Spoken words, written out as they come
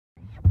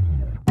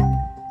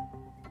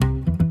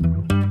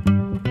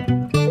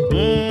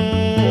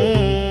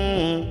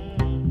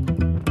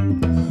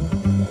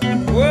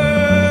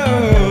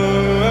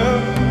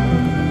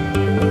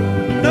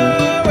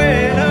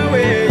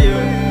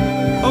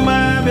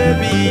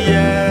baby,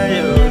 yeah,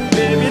 yo,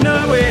 baby, no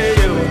way,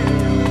 yo.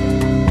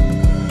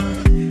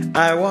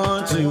 I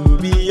want to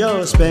be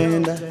your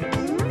spender,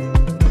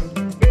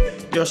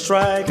 your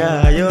striker,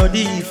 your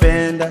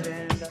defender.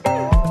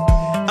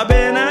 I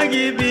better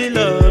give me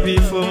love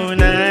before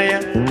now.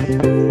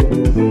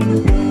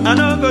 I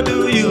no go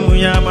do you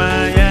yama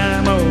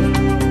yama.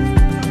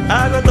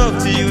 I go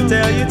talk to you,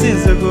 tell you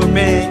things that go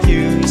make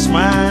you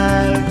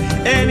smile.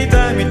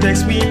 Anytime you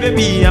text me,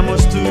 baby, I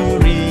must to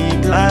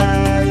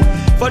reply.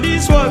 For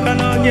this work, I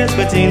no get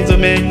waiting to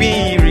make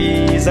me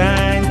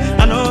resign.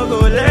 I no go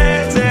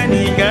let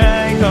any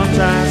guy come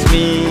chance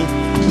me.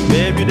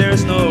 Baby,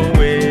 there's no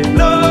way,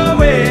 no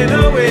way,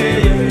 no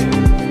way.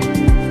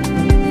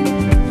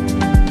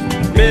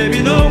 Baby,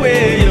 no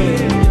way, yo.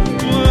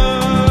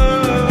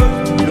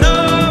 No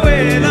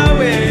way, no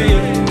way.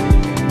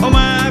 Oh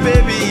my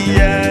baby,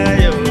 yeah,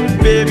 yo.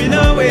 Baby,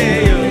 no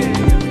way, yo.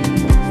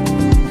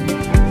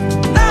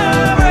 No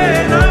way,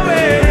 no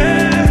way,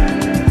 yeah.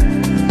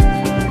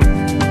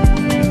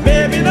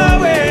 Baby, no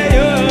way,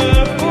 yo.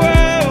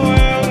 Whoa,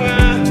 whoa,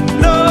 whoa.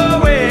 No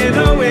way,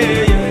 no way,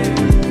 yo.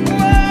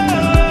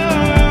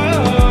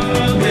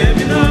 Whoa,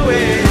 baby, no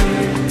way.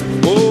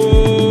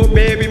 Oh,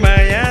 baby,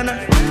 Mayana,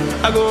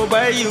 I go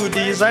buy you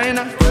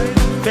designer,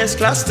 first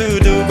class to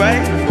Dubai.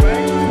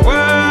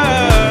 Wow.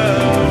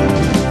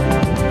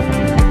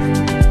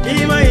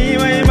 Ima,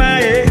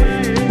 eh.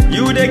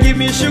 You they give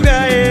me sugar,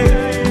 eh.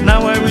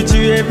 Now I'm with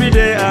you every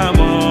day, I'm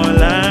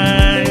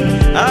online.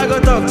 I go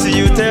talk to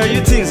you, tell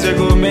you things that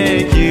go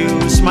make you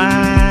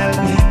smile.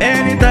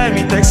 Anytime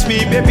you text me,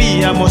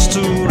 baby, I must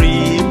to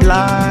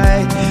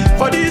reply.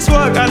 For this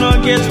work, I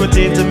don't get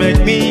waiting to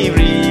make me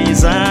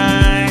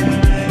resign.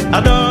 I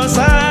don't